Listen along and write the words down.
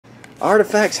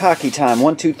Artifacts hockey time.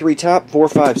 1, 2, 3 top, 4,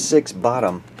 5, 6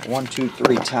 bottom. 1, 2,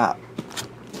 3 top.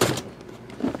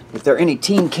 If there are any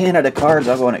Team Canada cards,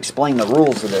 I'll go and explain the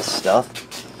rules of this stuff.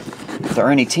 If there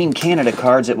are any Team Canada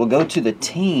cards, it will go to the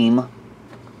team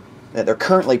that they're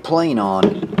currently playing on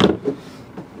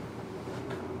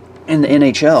in the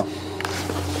NHL.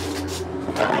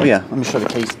 Oh yeah, let me show the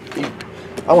case.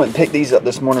 I went and picked these up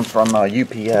this morning from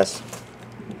UPS,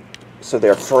 so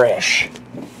they're fresh.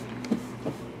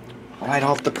 Right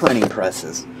off the printing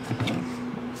presses.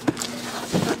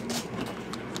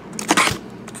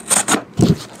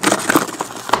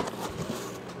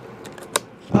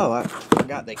 Oh, I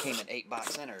forgot they came in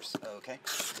 8-box centers. Okay.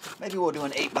 Maybe we'll do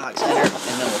an 8-box center, and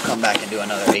then we'll come back and do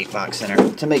another 8-box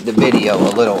center to make the video a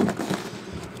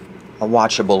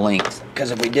watchable length.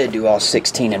 Because if we did do all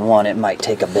 16 in one, it might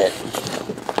take a bit.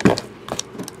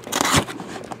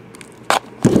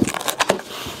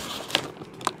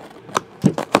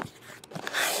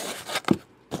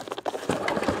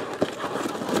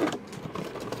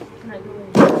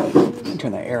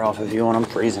 Turn the air off if you want. I'm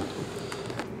freezing.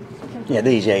 Yeah,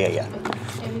 these. Yeah.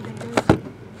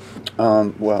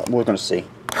 Well, we're gonna see.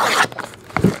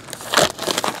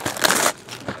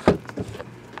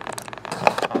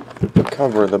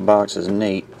 Cover of the box is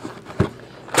neat.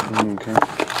 Okay.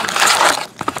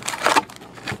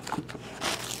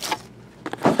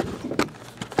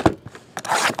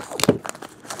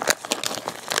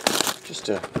 Just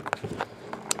to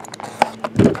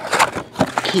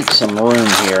keep some room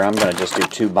here, I'm going to just do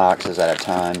 2 boxes at a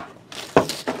time.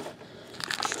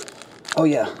 Oh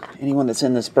yeah, anyone that's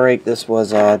in this break, this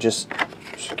was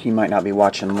you might not be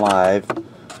watching live.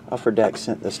 Upper Deck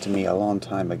sent this to me a long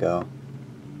time ago.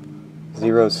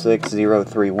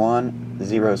 06031,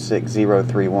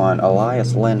 06031,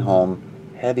 Elias Lindholm,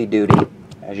 heavy duty,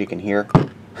 as you can hear,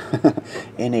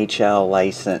 NHL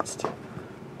licensed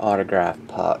autograph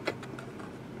puck.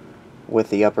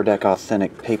 With the Upper Deck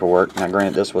Authentic paperwork. Now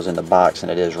granted, this was in the box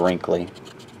and it is wrinkly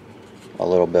a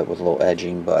little bit with a little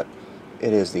edging, but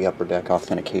it is the Upper Deck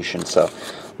authentication. So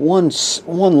one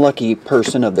lucky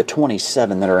person of the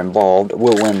 27 that are involved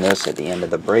will win this at the end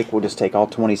of the break. We'll just take all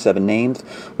 27 names.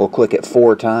 We'll click it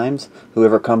 4 times.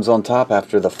 Whoever comes on top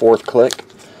after the 4th click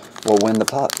will win the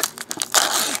puck.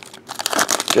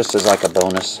 Just as like a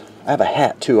bonus. I have a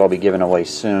hat too I'll be giving away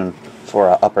soon for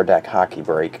an Upper Deck hockey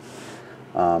break.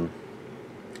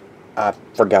 I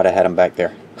forgot I had them back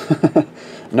there.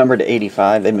 Numbered to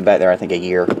 85. They've been back there, I think, a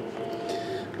year.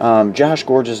 Josh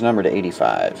Gorge's numbered to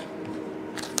 85.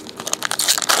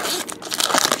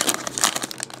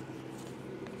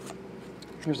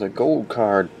 Here's a gold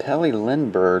card. Pelle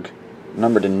Lindbergh,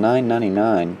 numbered to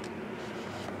 999.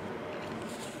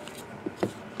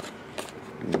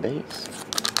 Base.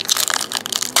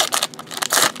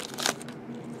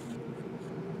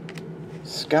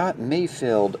 Scott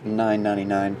Mayfield,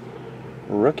 999.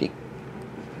 Rookie.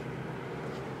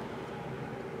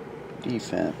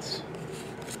 Defense.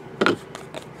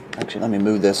 Actually, let me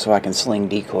move this so I can sling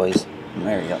decoys.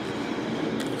 There you go.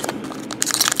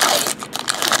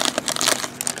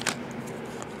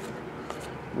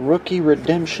 Rookie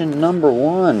redemption number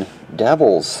 1.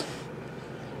 Devils.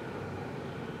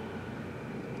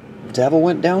 Devil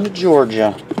went down to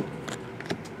Georgia.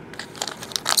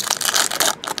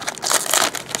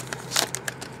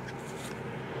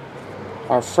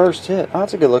 Our first hit. Oh,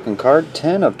 that's a good looking card.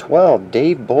 10 of 12.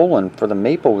 Dave Bolin for the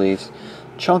Maple Leafs.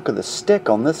 Chunk of the stick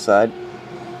on this side.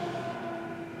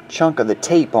 Chunk of the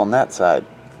tape on that side.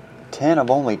 10 of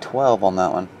only 12 on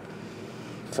that one.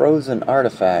 Frozen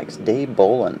Artifacts. Dave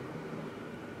Bolin.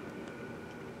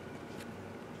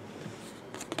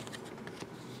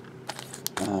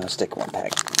 Stick 1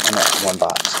 pack. No, 1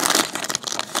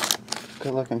 box.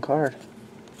 Good looking card.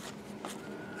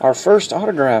 Our first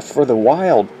autograph for the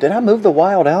Wild. Did I move the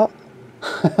Wild out?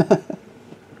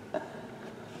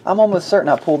 I'm almost certain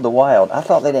I pulled the Wild. I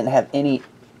thought they didn't have any,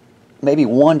 maybe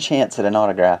 1 chance at an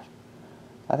autograph.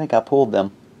 I think I pulled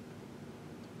them.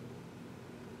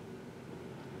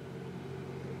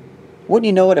 Wouldn't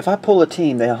you know it, if I pull a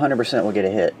team, they 100% will get a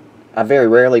hit. I very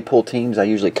rarely pull teams. I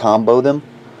usually combo them.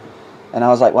 And I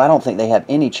was like, well, I don't think they have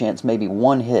any chance, maybe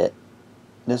 1 hit.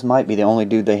 This might be the only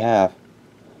dude they have.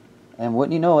 And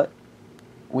wouldn't you know it,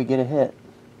 we get a hit.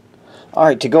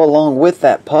 Alright, to go along with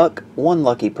that puck, 1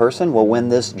 lucky person will win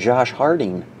this Josh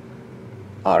Harding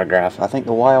autograph. I think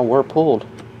the Wild were pulled.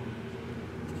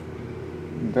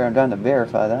 I'm done to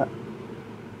verify that.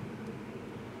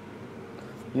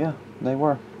 Yeah, they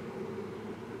were.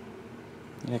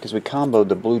 Yeah, because we comboed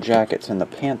the Blue Jackets and the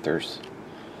Panthers.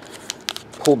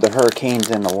 Pulled the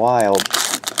Hurricanes and the Wild.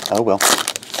 Oh well.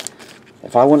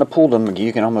 If I wouldn't have pulled them,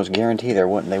 you can almost guarantee they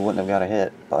wouldn't have got a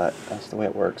hit, but that's the way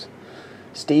it works.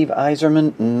 Steve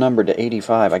Yzerman, numbered to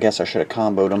 85. I guess I should have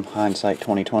comboed him. Hindsight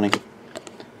 2020.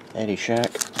 Eddie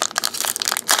Shack.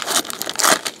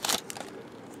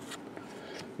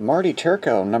 Marty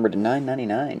Turco, numbered to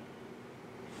 999.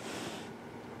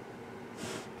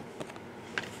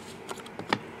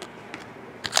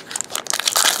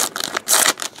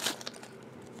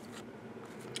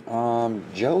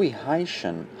 Joey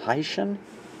Heishan,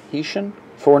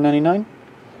 499.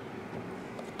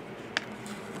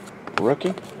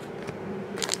 Rookie.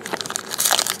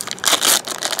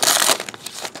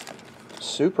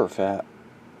 Super fat.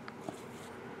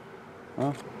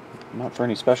 Well, not for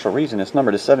any special reason. It's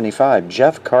numbered to 75.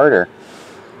 Jeff Carter.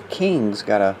 Kings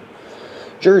got a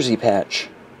jersey patch.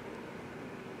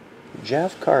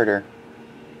 Jeff Carter.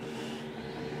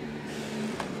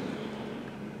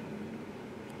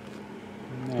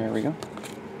 There we go.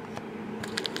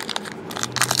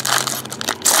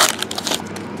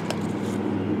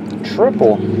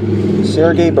 Triple.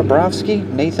 Sergei Bobrovsky,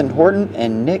 Nathan Horton,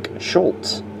 and Nick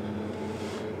Schultz.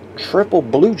 Triple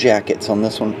Blue Jackets on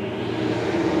this one.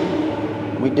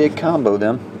 We did combo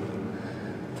them.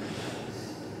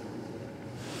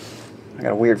 I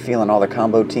got a weird feeling all the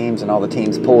combo teams and all the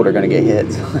teams pulled are going to get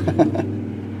hits.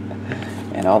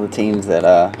 And all the teams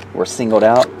that were singled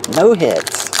out, no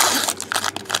hits.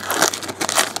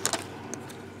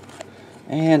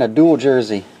 And a dual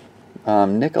jersey.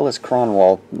 Nicholas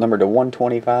Kronwall, numbered to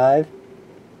 125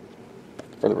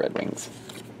 for the Red Wings.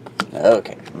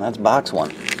 Okay, that's box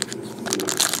one.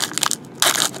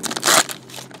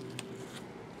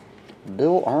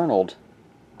 Bill Arnold,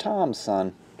 Tom's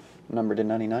son, numbered to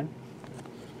 99.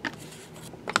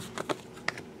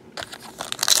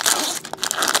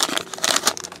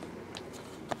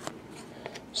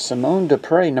 Simone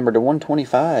Dupre, numbered to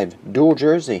 125, dual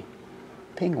jersey,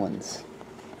 Penguins.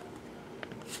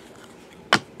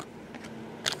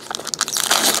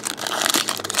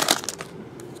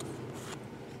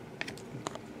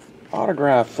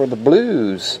 Autograph for the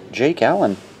Blues, Jake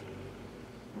Allen.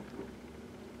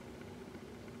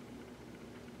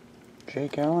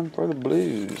 Jake Allen for the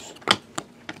Blues.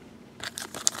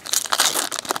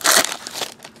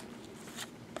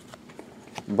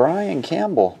 Brian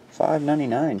Campbell,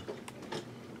 $5.99.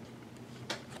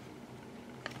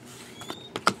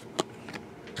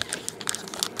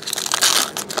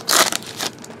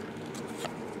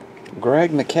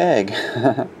 Greg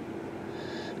McKegg.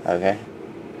 Okay.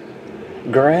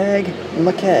 Greg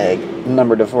McKegg,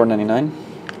 numbered to 499.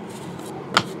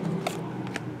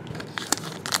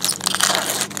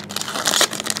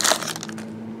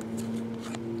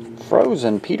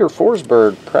 Frozen, Peter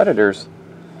Forsberg, Predators.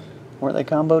 Weren't they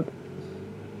comboed?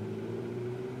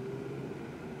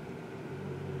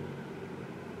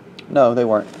 No, they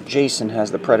weren't. Jason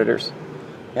has the Predators.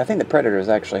 Yeah, I think the Predators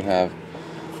actually have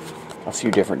a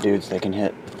few different dudes they can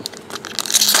hit.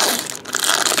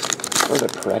 For the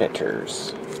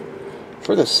Predators.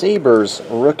 For the Sabres,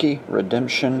 Rookie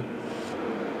Redemption.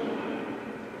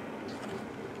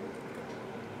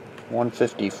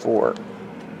 154.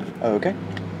 Okay.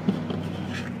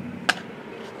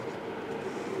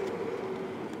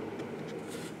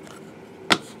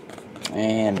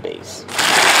 And base.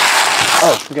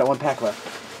 Oh, we got one pack left.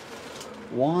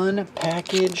 One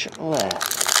package left.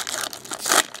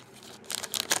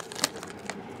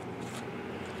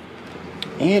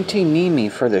 Antti Niemi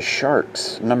for the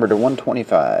Sharks, numbered to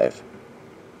 125.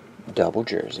 Double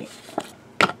jersey.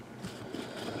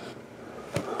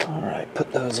 Alright,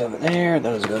 put those over there.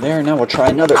 Those go there. Now we'll try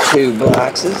another two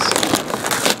boxes.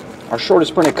 Our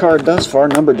shortest printed card thus far,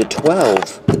 numbered to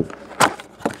 12.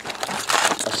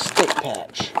 A stick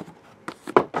patch.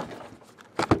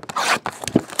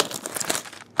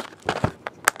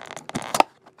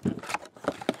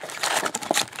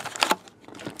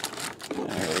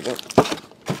 There we go.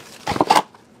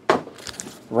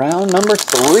 Round number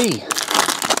 3.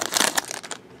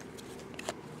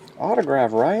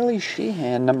 Autograph Riley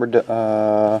Sheehan, numbered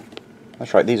to,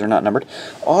 that's right, these are not numbered.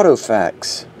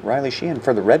 Autofax, Riley Sheehan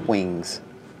for the Red Wings.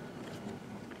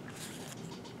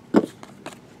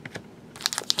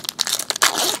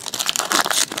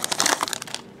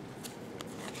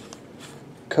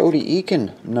 Cody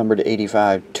Eakin, numbered to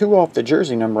 85. 2 off the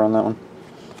jersey number on that one.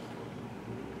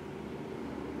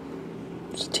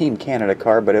 It's a Team Canada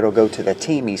card, but it'll go to the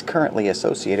team he's currently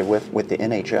associated with the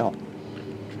NHL.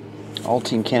 All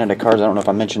Team Canada cards, I don't know if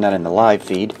I mentioned that in the live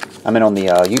feed. I mean on the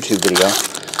YouTube video.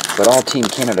 But all Team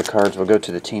Canada cards will go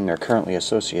to the team they're currently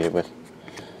associated with.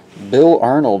 Bill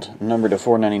Arnold, numbered to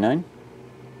 499.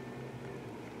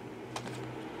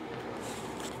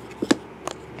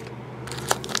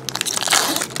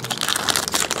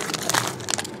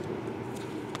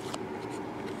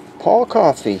 Paul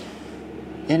Coffey,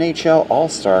 NHL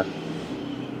All-Star.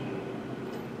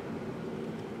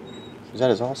 Is that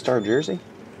his All-Star jersey?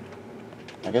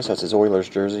 I guess that's his Oilers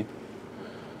jersey.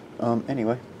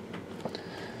 Anyway.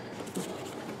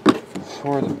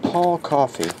 For the Paul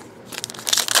Coffey.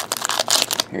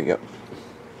 Here you go.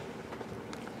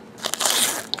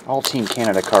 All Team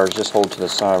Canada cards, just hold to the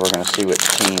side. We're going to see what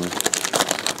team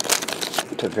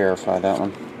to verify that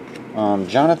one.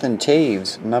 Jonathan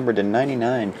Taves, numbered to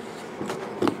 99.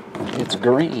 It's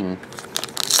green.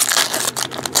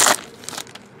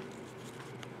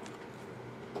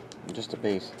 Just a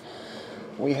base.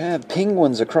 We have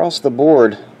Penguins across the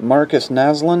board. Marcus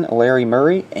Naslund, Larry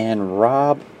Murray, and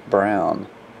Rob Brown.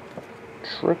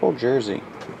 Triple jersey.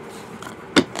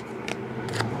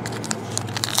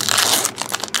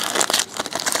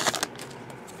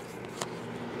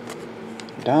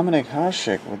 Dominic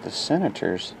Hasek with the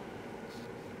Senators.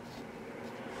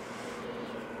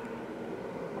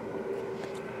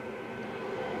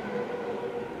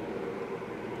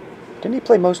 Didn't he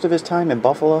play most of his time in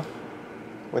Buffalo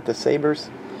with the Sabres?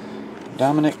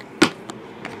 Dominic.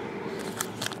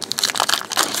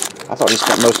 I thought he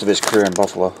spent most of his career in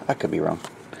Buffalo. I could be wrong.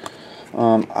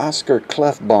 Oscar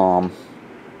Klefbom,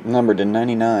 numbered to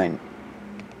 99.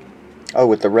 Oh,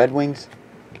 with the Red Wings?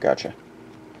 Gotcha.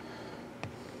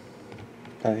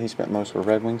 He spent most with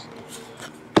Red Wings.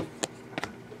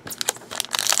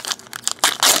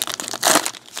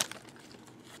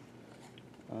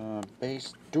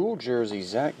 Base dual jersey,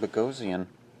 Zach Bogosian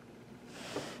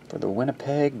for the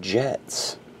Winnipeg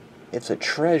Jets. It's a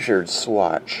treasured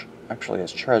swatch. Actually,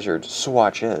 it's treasured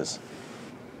swatches.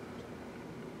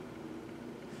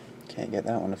 Can't get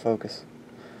that one to focus.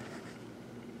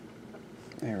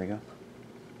 There we go.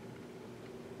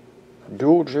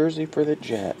 Dual jersey for the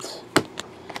Jets.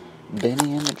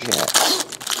 Benny and the Jets.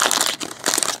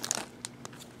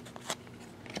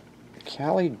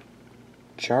 Callie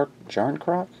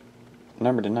Jarncroc,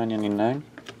 numbered to 999.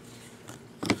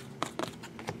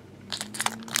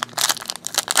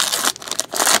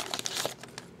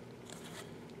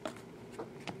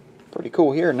 Pretty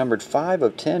cool here. Numbered 5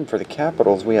 of 10 for the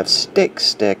Capitals. We have Stick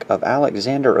of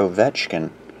Alexander Ovechkin.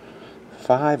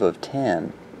 5 of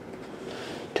 10.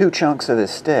 2 chunks of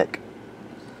this stick.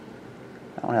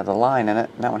 That one has a line in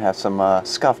it. And that one has some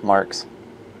scuff marks.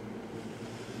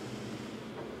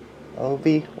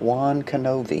 Obi-Wan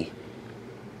Kenobi.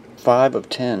 5 of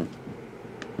 10.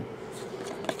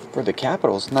 For the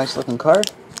Capitals, nice looking card.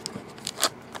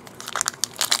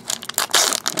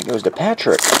 That goes to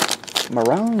Patrick.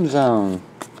 Maroon Zone.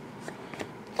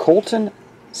 Colton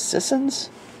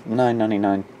Sissons,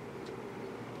 $9.99.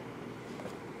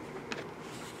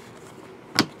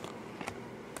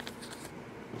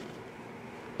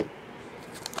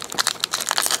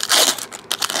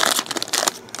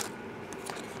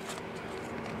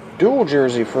 Dual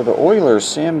jersey for the Oilers,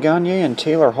 Sam Gagner and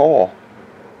Taylor Hall.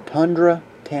 Tundra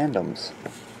Tandems.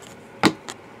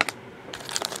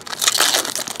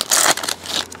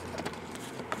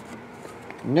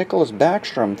 Nicholas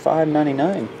Backstrom,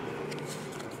 $5.99.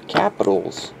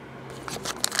 Capitals.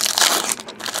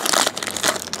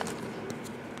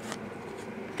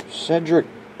 Cedric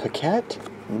Paquette,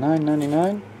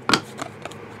 $9.99.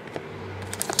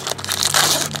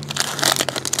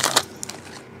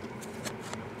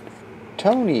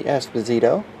 Tony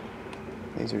Esposito.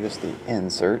 These are just the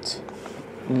inserts.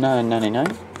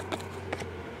 $9.99.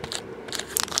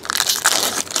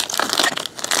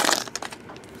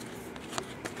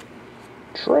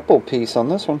 Triple piece on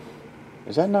this one.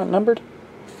 Is that not numbered?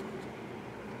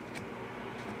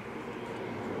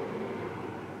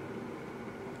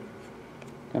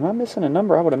 Am I missing a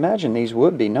number? I would imagine these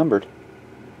would be numbered.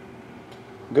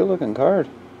 Good looking card.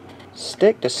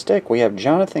 Stick to stick, we have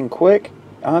Jonathan Quick,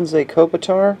 Anze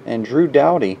Kopitar, and Drew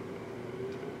Doughty.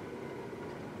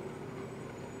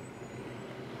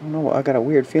 I don't know, I got a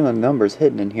weird feeling the number's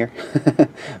hidden in here.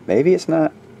 Maybe it's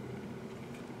not.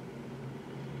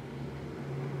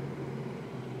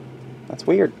 That's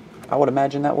weird. I would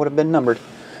imagine that would have been numbered.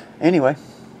 Anyway,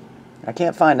 I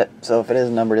can't find it, so if it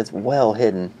is numbered, it's well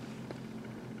hidden.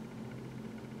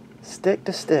 Stick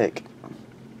to stick.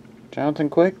 Jonathan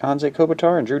Quick, Anze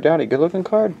Kopitar, and Drew Doughty. Good looking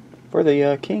card for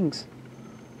the Kings.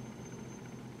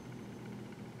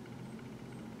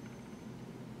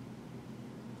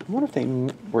 I wonder if they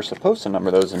were supposed to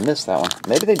number those and missed that one.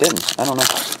 Maybe they didn't. I don't know.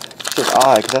 It's just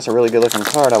odd, because that's a really good looking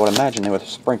card. I would imagine they would have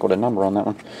sprinkled a number on that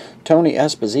one. Tony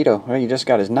Esposito. Well, you just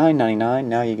got his $9.99.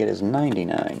 Now you get his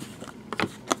 $99.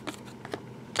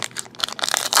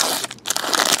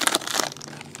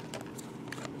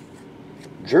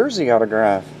 Jersey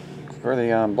autograph for the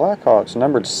Blackhawks,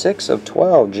 numbered 6 of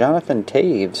 12, Jonathan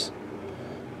Taves.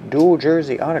 Dual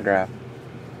jersey autograph.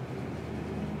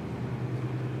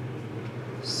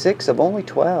 6 of only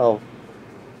 12.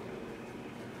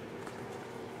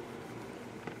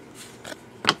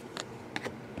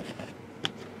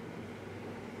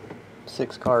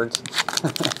 Six cards.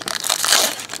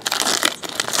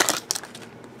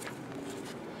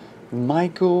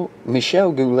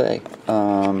 Michel Goulet.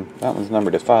 That one's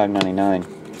numbered to 599.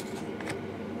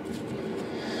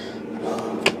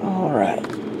 All right.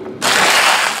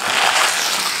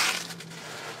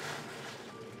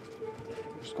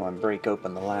 Just going to break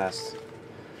open the last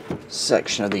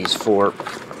section of these 4.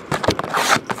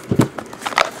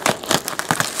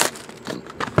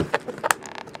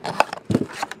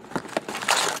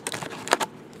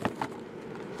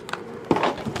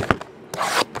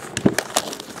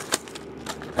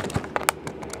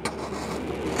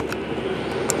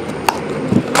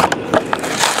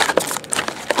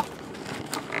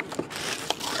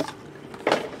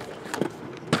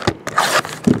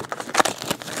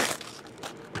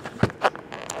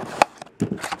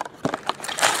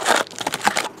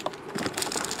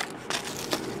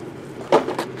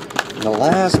 The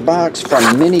last box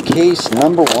from mini case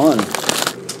number 1.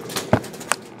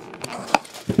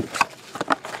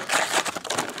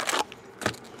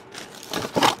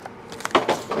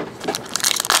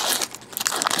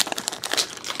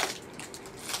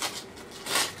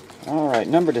 Alright,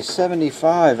 number to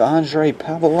 75, Andre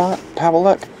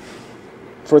Paveluk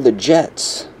for the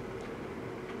Jets.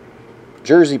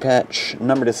 Jersey patch,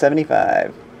 number to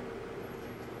 75.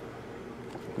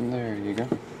 There you go.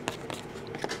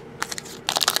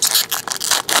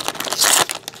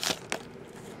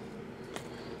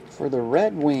 For the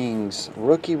Red Wings,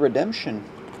 rookie redemption.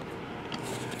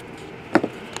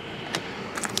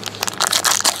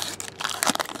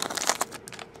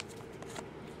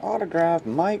 Autograph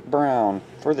Mike Brown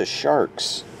for the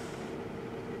Sharks.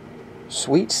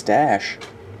 Sweet stash.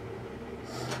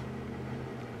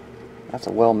 That's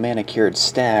a well manicured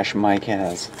stash Mike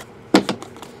has.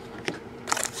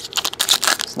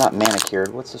 It's not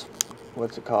manicured. What's this?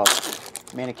 What's it called?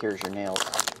 Manicures your nails,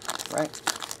 right?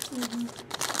 Mm-hmm.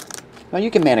 No, you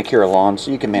can manicure a lawn,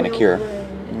 so you can manicure.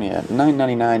 Yeah,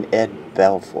 $9.99 Ed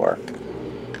Belfour.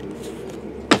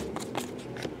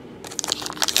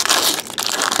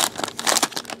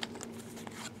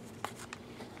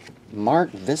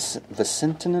 Mark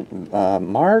Vicentin.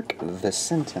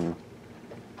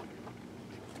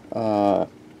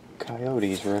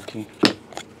 Coyotes rookie.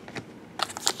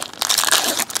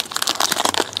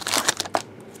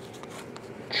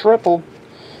 Triple.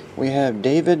 We have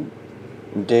David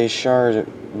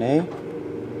Descharnay,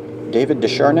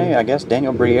 I guess,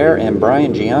 Daniel Briere, and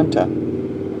Brian Giunta.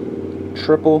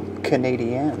 Triple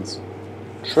Canadiens.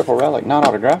 Triple relic, not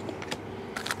autographed.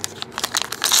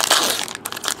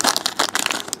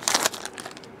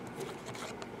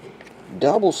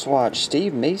 Double swatch,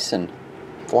 Steve Mason.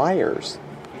 Flyers.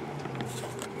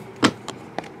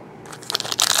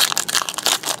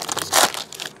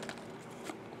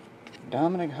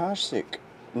 Dominic Hasek,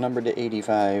 numbered to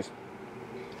 85.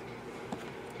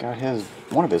 Got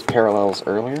one of his parallels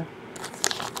earlier.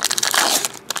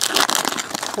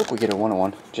 Hope we get a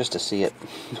 1-on-1 just to see it.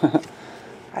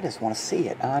 I just want to see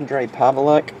it. Andre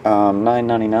Paveluk,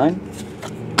 $9.99.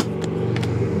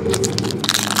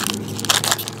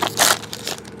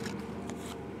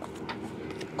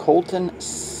 Colton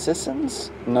Sissons,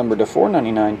 numbered to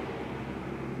 4.99.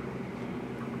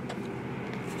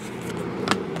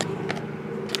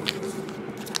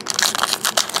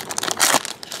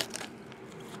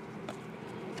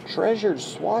 Treasured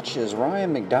swatches,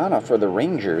 Ryan McDonough for the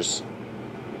Rangers.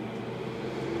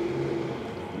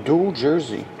 Dual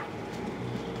jersey.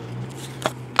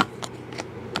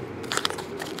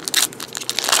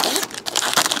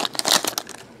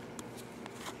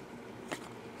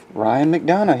 Ryan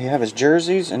McDonough, you have his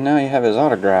jerseys and now you have his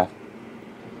autograph.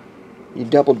 You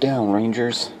doubled down,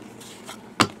 Rangers.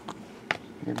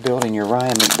 You're building your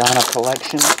Ryan McDonough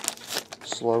collection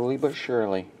slowly but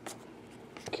surely.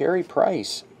 Carey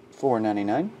Price,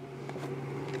 $4.99.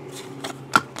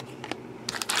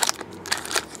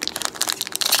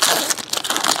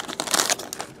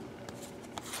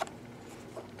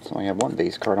 So I have one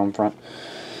base card on front.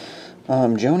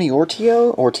 Joni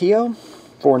Ortio,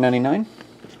 $4.99.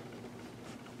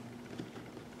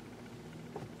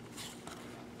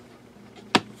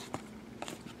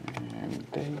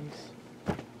 And base.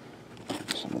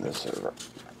 Some of this over.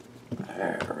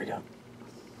 There we go.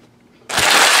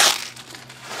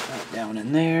 Down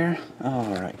in there.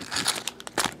 Alright.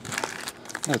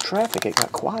 No traffic, it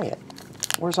got quiet.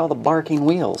 Where's all the barking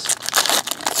wheels?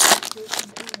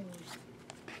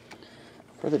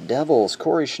 For the Devils,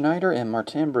 Corey Schneider and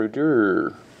Martin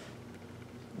Brodeur.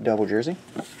 Double jersey.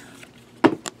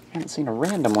 Haven't seen a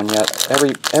random one yet.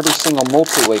 Every single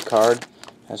multi-way card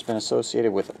has been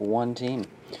associated with one team.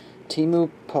 Timu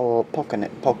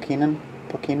Pulkkinen,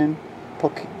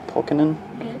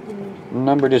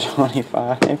 number to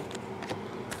 25.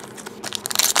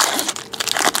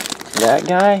 That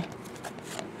guy,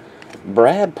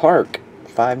 Brad Park,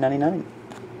 $5.99.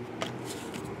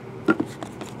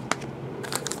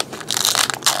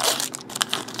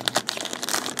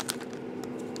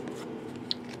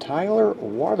 Tyler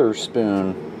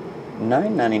Waterspoon,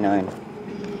 $9.99.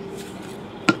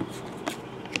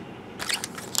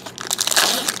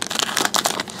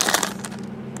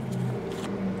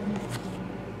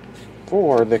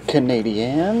 For the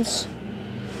Canadiens,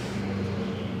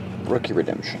 rookie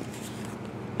redemption.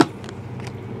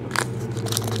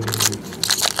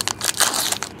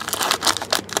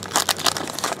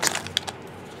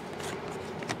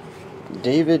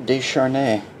 David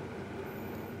Descharnais,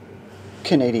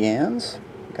 Canadiens,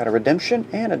 got a redemption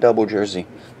and a double jersey.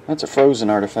 That's a frozen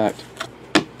artifact.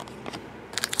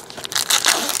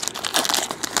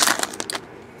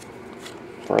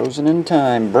 Frozen in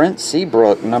time. Brent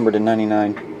Seabrook, numbered to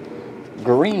 99.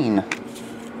 Green.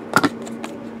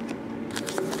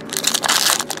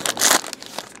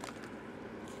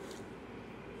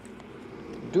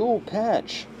 Dual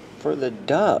patch for the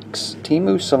Ducks.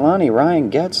 Teemu Selanne,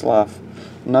 Ryan Getzlaf,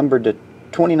 numbered to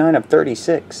 29 of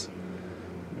 36.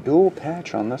 Dual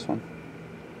patch on this one.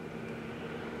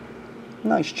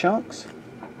 Nice chunks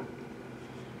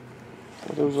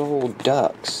for those old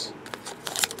Ducks.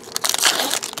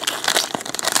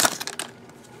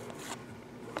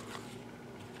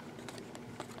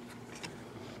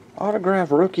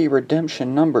 Autograph rookie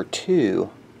redemption number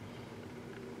 2.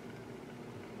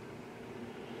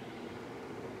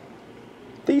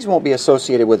 These won't be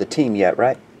associated with a team yet,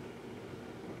 right?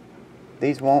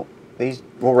 These won't. These,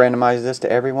 we'll randomize this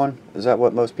to everyone. Is that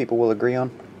what most people will agree on?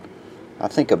 I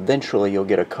think eventually you'll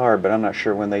get a card, but I'm not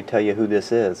sure when they tell you who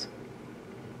this is.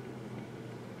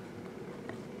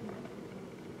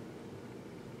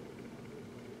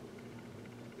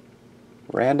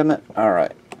 Random it?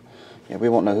 Alright. Yeah, we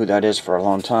won't know who that is for a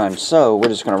long time. So, we're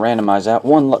just going to randomize that.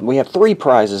 We have 3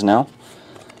 prizes now.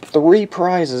 3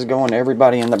 prizes going to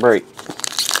everybody in the break.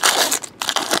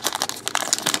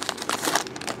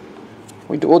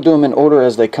 We'll do them in order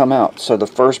as they come out. So the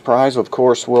first prize, of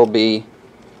course, will be...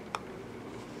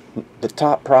 The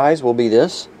top prize will be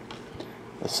this.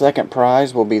 The second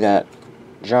prize will be that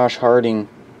Josh Harding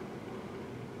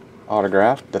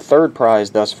autograph. The third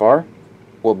prize thus far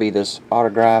will be this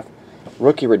autograph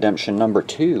rookie redemption number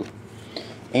 2.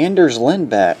 Anders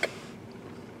Lindback.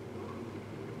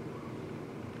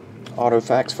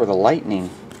 Autofacts for the Lightning.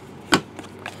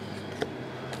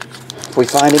 If we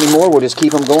find any more, we'll just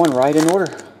keep them going right in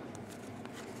order.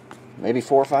 Maybe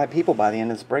 4 or 5 people by the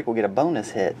end of this break will get a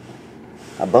bonus hit.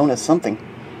 A bonus something.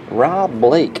 Rob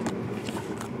Blake.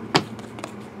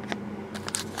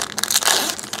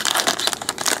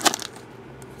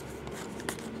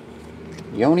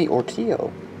 Yoni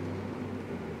Ortillo.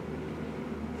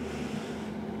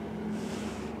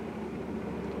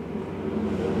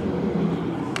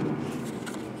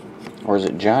 Or is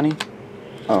it Johnny?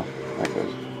 Oh, that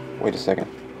goes. Wait a second.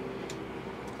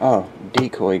 Oh,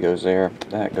 decoy goes there.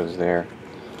 That goes there.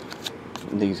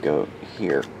 These go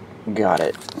here. Got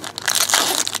it.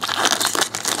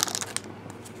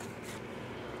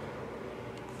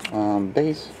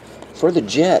 Base for the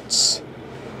Jets.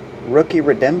 Rookie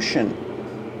redemption.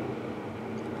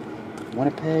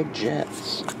 Winnipeg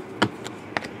Jets.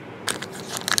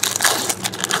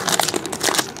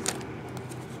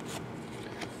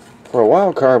 For a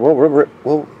wild card,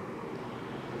 we'll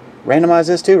randomize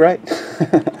this too, right?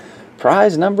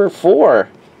 Prize number 4.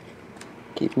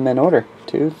 Keep them in order.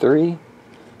 2, 3.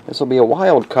 This will be a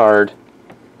wild card.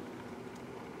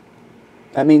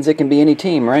 That means it can be any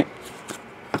team, right?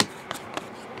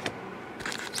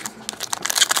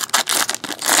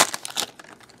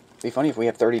 It'd be funny if we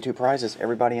have 32 prizes.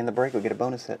 Everybody in the break will get a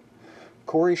bonus hit.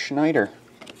 Corey Schneider,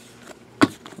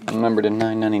 numbered to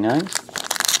 9.99.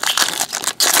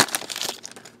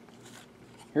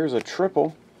 Here's a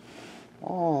triple.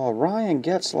 Oh, Ryan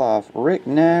Getzlaf, Rick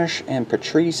Nash, and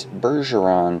Patrice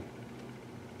Bergeron.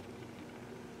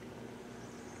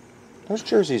 Those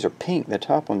jerseys are pink. The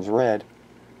top one's red.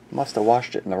 Must have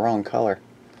washed it in the wrong color.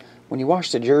 When you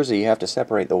wash the jersey, you have to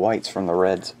separate the whites from the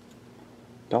reds.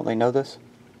 Don't they know this?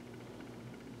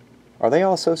 Are they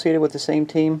all associated with the same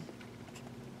team?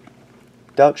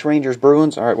 Ducks, Rangers,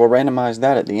 Bruins. Alright, we'll randomize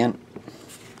that at the end.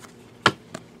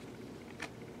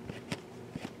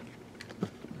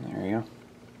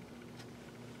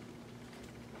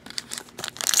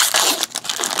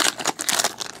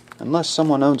 Unless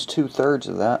someone owns 2/3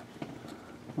 of that.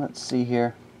 Let's see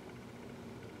here.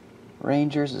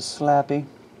 Rangers is Slappy.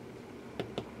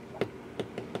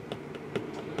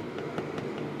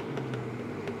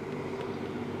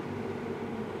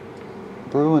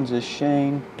 Bruins is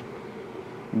Shane.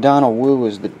 Donald Wu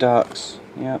is the Ducks.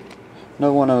 Yep.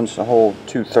 No one owns the whole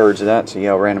 2/3 of that, so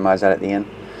yeah, I'll randomize that at the end.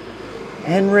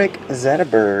 Henrik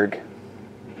Zetterberg.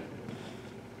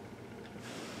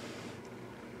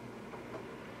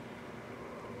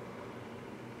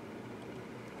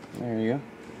 There you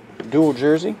go. Dual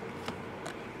jersey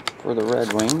for the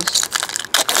Red Wings.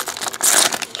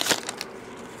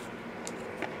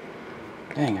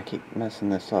 Dang, I keep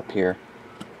messing this up here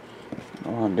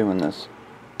while I'm doing this.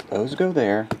 Those go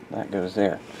there, that goes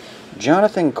there.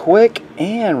 Jonathan Quick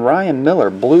and Ryan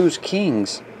Miller, Blues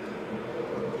Kings.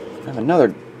 I have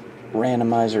another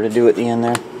randomizer to do at the end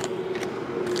there.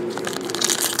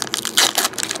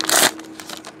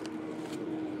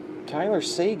 Tyler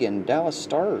Seguin, Dallas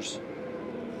Stars.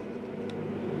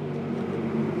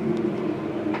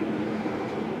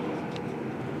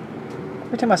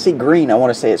 Every time I see green, I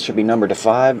want to say it should be numbered to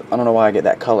 5. I don't know why I get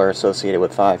that color associated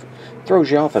with 5. Throws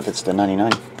you off if it's the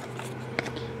 99.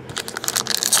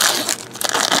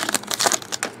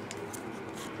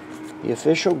 The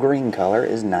official green color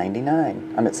is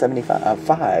 99. I'm at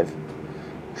 5.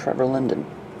 Trevor Linden.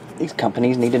 These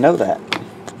companies need to know that.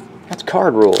 That's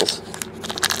card rules.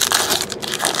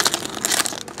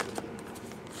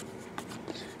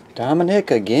 Dominic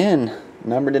again,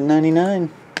 numbered to 99.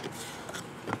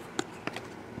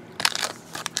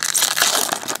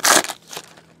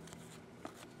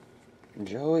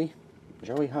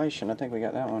 Joey Heischen, I think we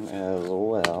got that one as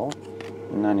well.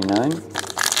 99.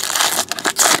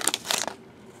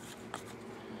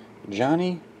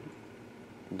 Johnny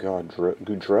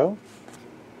Gaudreau,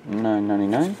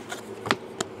 9.99.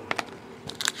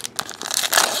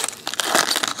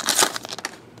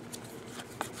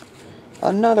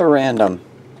 Another random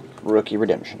rookie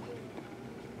redemption.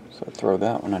 So throw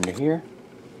that one under here.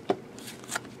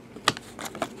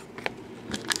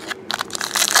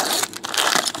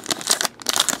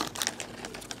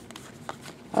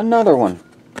 Another one.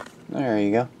 There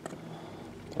you go.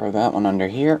 Throw that one under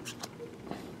here.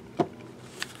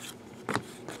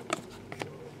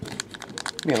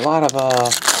 Be a lot of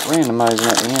randomizing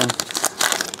at the end.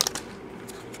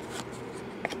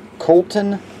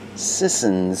 Colton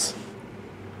Sissons.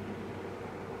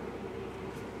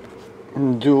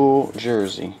 Dual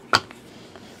jersey.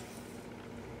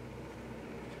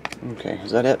 Okay,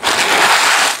 is that it? I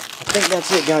think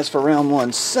that's it, guys, for round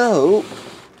 1. So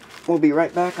we'll be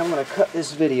right back. I'm going to cut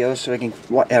this video so I can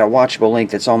at a watchable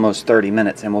length. It's almost 30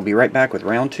 minutes, and we'll be right back with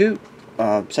round 2,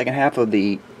 second half of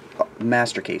the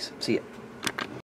master case. See ya.